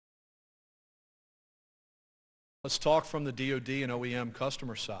Let's talk from the DoD and OEM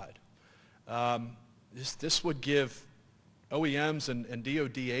customer side. This would give OEMs and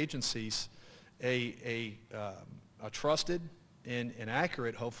DoD agencies a trusted and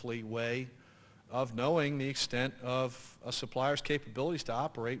accurate, hopefully, way of knowing the extent of a supplier's capabilities to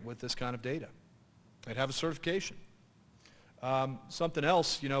operate with this kind of data and have a certification. Something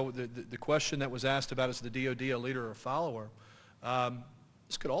else, the question that was asked about, is the DoD a leader or a follower?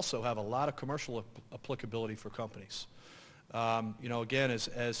 This could also have a lot of commercial applicability for companies. Again,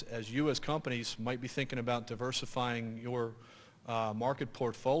 as you as companies might be thinking about diversifying your market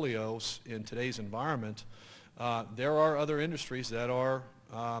portfolios in today's environment, there are other industries that are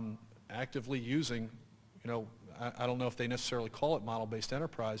actively using, I don't know if they necessarily call it model-based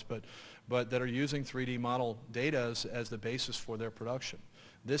enterprise, but that are using 3D model data as the basis for their production.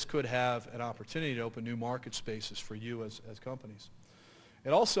 This could have an opportunity to open new market spaces for you as companies. It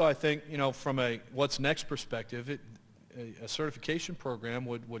also, I think, from a what's next perspective, a certification program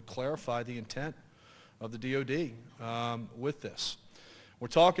would clarify the intent of the DoD with this. We're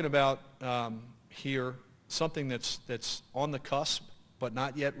talking about here something that's on the cusp but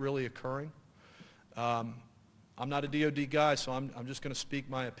not yet really occurring. I'm not a DoD guy, so I'm just going to speak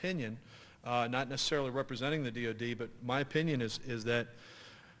my opinion, not necessarily representing the DoD, but my opinion is that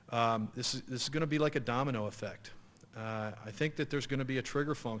this is going to be like a domino effect. I think that there's going to be a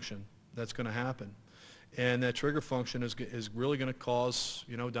trigger function that's going to happen, and that trigger function is really going to cause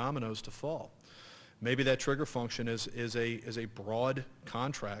dominoes to fall. Maybe that trigger function is a broad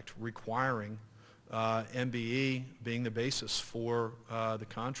contract requiring MBE being the basis for the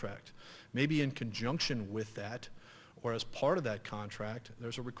contract. Maybe in conjunction with that, or as part of that contract,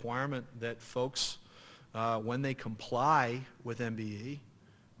 there's a requirement that folks, when they comply with MBE,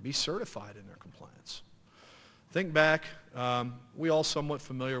 be certified in their compliance. Think back, we all somewhat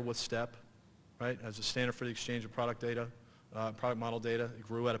familiar with STEP, right, as a standard for the exchange of product data, product model data. It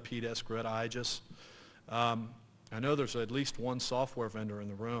grew out of PDES, grew out of IGES. I know there's at least one software vendor in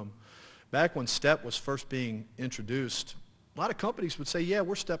the room. Back when STEP was first being introduced, a lot of companies would say, yeah,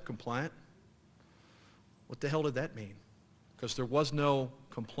 we're STEP compliant. What the hell did that mean? Because there was no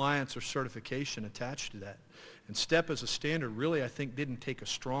compliance or certification attached to that. And STEP as a standard really, I think, didn't take a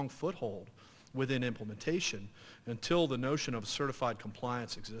strong foothold within implementation until the notion of certified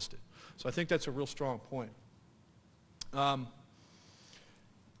compliance existed. So I think that's a real strong point.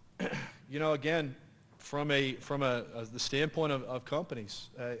 Again, from the standpoint of companies,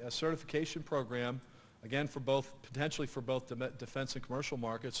 a certification program, again, potentially for both defense and commercial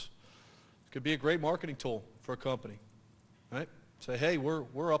markets, could be a great marketing tool for a company, right? Say, hey,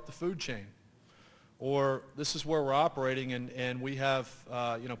 we're up the food chain, or this is where we're operating, and we have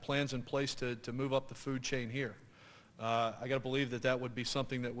plans in place to move up the food chain here. I got to believe that would be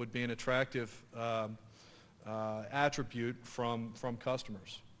something that would be an attractive attribute from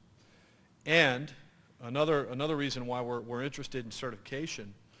customers. And another reason why we're interested in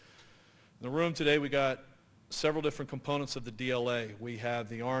certification. In the room today, we got several different components of the DLA. We have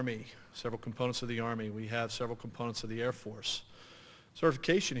the Army, several components of the Army. We have several components of the Air Force.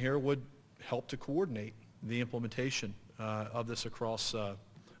 Certification here would help to coordinate the implementation of this across the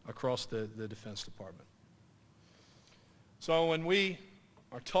Defense Department. So when we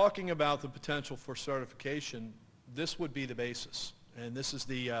are talking about the potential for certification, this would be the basis. And this is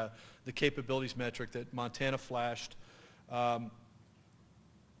the capabilities metric that Montana flashed,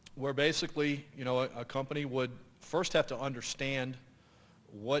 where basically, a company would first have to understand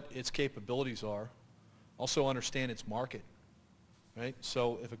what its capabilities are, also understand its market, right?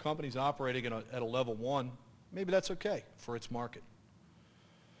 So if a company's operating at a level 1, maybe that's okay for its market.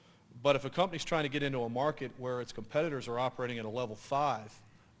 But if a company's trying to get into a market where its competitors are operating at a level 5,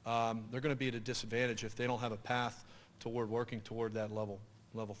 they're going to be at a disadvantage if they don't have a path toward working toward that level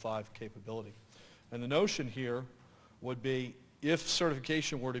 5 capability. And the notion here would be, if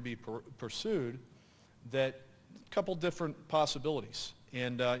certification were to be pursued, that a couple different possibilities.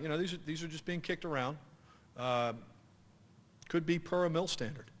 And these are just being kicked around. Could be per a MIL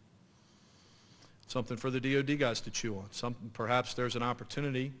standard. Something for the DoD guys to chew on. Perhaps there's an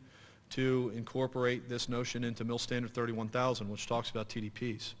opportunity to incorporate this notion into MIL standard 31,000, which talks about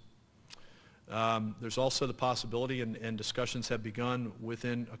TDPs. There's also the possibility, and discussions have begun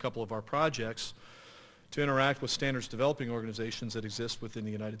within a couple of our projects, to interact with standards developing organizations that exist within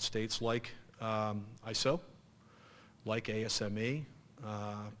the United States, like ISO, like ASME,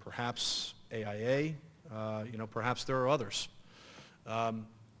 perhaps AIA, perhaps there are others.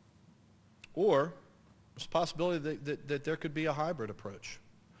 Or there's a possibility that there could be a hybrid approach,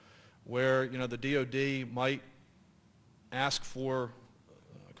 where the DoD might ask for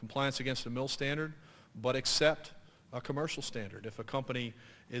compliance against a MIL standard, but accept a commercial standard if a company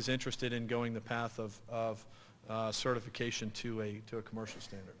is interested in going the path of certification to a commercial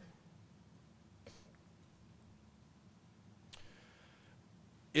standard.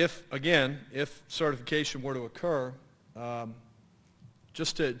 If certification were to occur,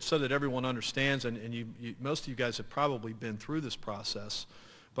 so that everyone understands, and most of you guys have probably been through this process,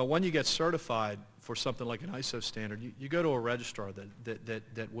 but when you get certified for something like an ISO standard, you go to a registrar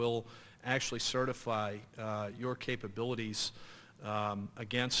that will actually certify your capabilities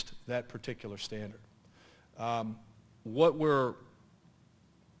against that particular standard. What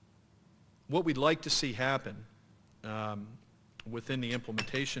we'd like to see happen within the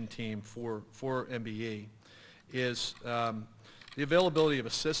implementation team for MBE is the availability of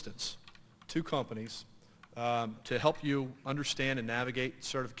assistance to companies to help you understand and navigate the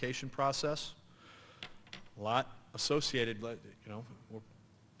certification process. A lot associated,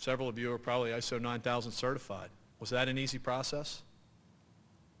 several of you are probably ISO 9000 certified. Was that an easy process?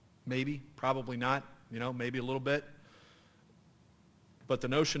 Maybe, probably not, maybe a little bit. But the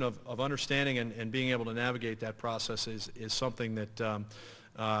notion of understanding and being able to navigate that process is something that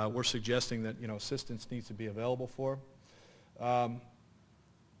we're suggesting that assistance needs to be available for.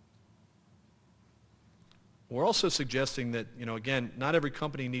 We're also suggesting that, again, not every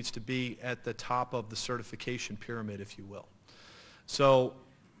company needs to be at the top of the certification pyramid, if you will. So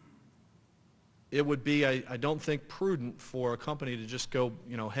it would be, I don't think, prudent for a company to just go,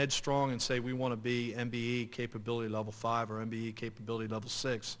 headstrong and say we want to be MBE capability level 5 or MBE capability level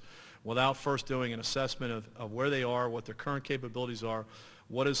 6 without first doing an assessment of where they are, what their current capabilities are,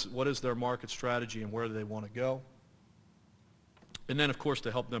 what is their market strategy, and where do they want to go. And then, of course,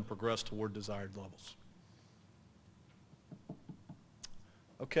 to help them progress toward desired levels.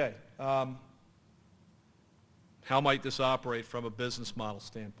 Okay. How might this operate from a business model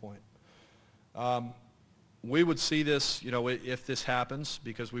standpoint? We would see this, if this happens,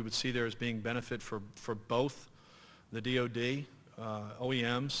 because we would see there as being benefit for both the DoD,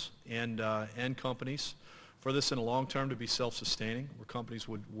 OEMs, and companies, for this in the long term to be self-sustaining, where companies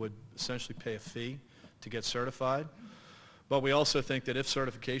would essentially pay a fee to get certified. But we also think that if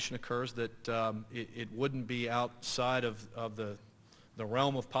certification occurs, that it wouldn't be outside of the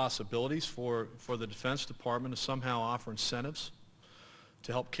realm of possibilities for the Defense Department to somehow offer incentives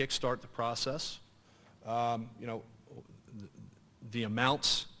to help kickstart the process. The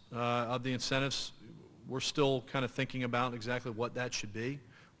amounts of the incentives, we're still kind of thinking about exactly what that should be.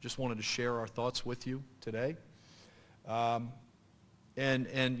 Just wanted to share our thoughts with you today. From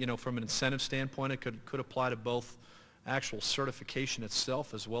an incentive standpoint, it could apply to both actual certification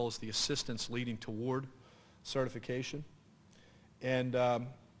itself as well as the assistance leading toward certification. And,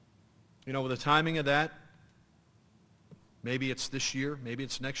 with the timing of that, maybe it's this year, maybe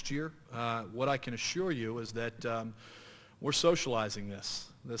it's next year. What I can assure you is that we're socializing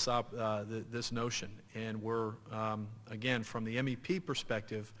this notion. And we're, again, from the MEP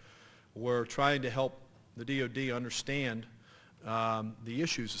perspective, we're trying to help the DoD understand the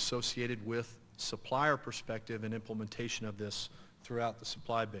issues associated with supplier perspective and implementation of this throughout the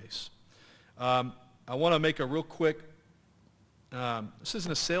supply base. I want to make a real quick, this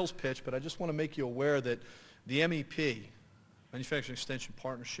isn't a sales pitch, but I just want to make you aware that the MEP, Manufacturing Extension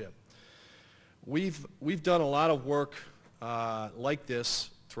Partnership, we've done a lot of work like this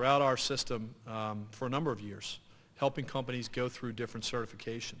throughout our system for a number of years, helping companies go through different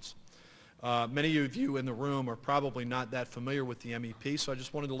certifications. Many of you in the room are probably not that familiar with the MEP, so I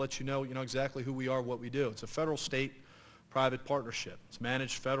just wanted to let you know, exactly who we are, what we do. It's a federal-state private partnership. It's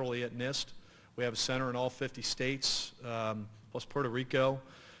managed federally at NIST. We have a center in all 50 states, plus Puerto Rico.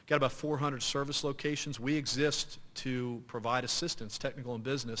 Got about 400 service locations. We exist to provide assistance, technical and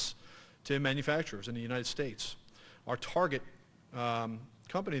business, to manufacturers in the United States. Our target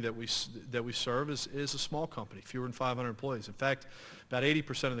company that we serve is a small company, fewer than 500 employees. In fact, about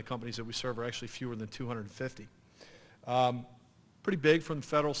 80% of the companies that we serve are actually fewer than 250. Pretty big from the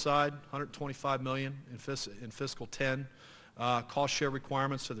federal side, $125 million in fiscal 10. Cost share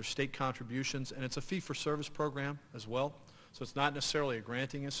requirements, so there's state contributions, and it's a fee-for-service program as well. So it's not necessarily a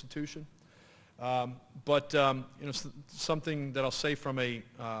granting institution. But something that I'll say from a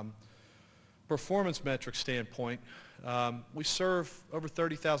performance metric standpoint, we serve over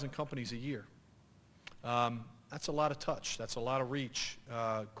 30,000 companies a year. That's a lot of touch. That's a lot of reach,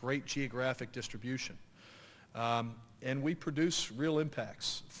 great geographic distribution. And we produce real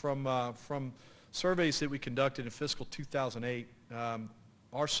impacts. From surveys that we conducted in fiscal 2008,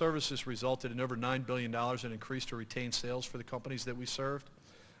 our services resulted in over $9 billion in increased or retained sales for the companies that we served.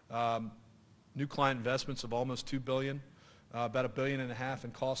 New client investments of almost $2 billion. about $1.5 billion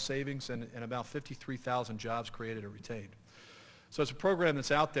in cost savings, and about 53,000 jobs created or retained. So it's a program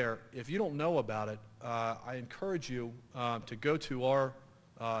that's out there. If you don't know about it, I encourage you to go to our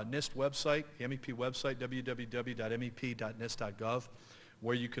NIST website, the MEP website, www.mep.nist.gov,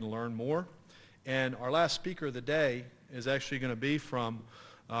 where you can learn more. And our last speaker of the day is actually going to be from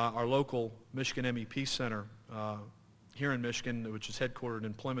our local Michigan MEP Center here in Michigan, which is headquartered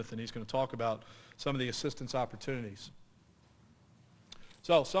in Plymouth, and he's going to talk about some of the assistance opportunities.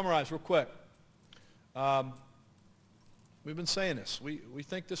 So, summarize real quick. We've been saying this. We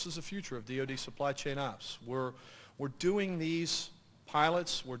think this is the future of DoD supply chain ops. We're doing these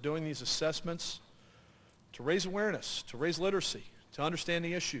pilots, we're doing these assessments to raise awareness, to raise literacy, to understand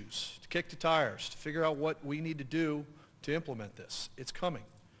the issues, to kick the tires, to figure out what we need to do to implement this. It's coming.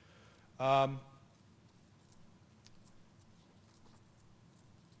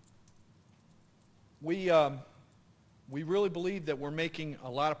 We really believe that we're making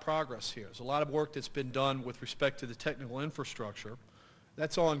a lot of progress here. There's a lot of work that's been done with respect to the technical infrastructure.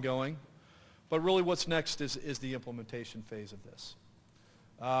 That's ongoing. But really what's next is the implementation phase of this.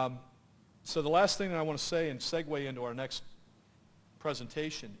 So the last thing that I want to say and segue into our next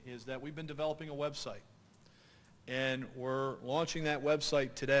presentation is that we've been developing a website. And we're launching that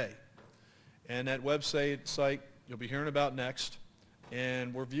website today. And that website you'll be hearing about next.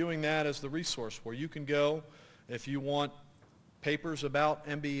 And we're viewing that as the resource where you can go if you want papers about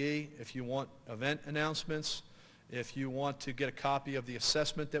MBE, if you want event announcements, if you want to get a copy of the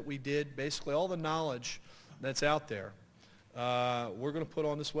assessment that we did, basically all the knowledge that's out there, we're going to put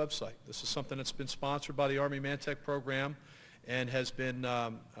on this website. This is something that's been sponsored by the Army Mantech program and has been,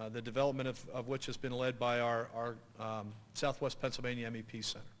 the development of which has been led by our Southwest Pennsylvania MEP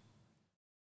Center.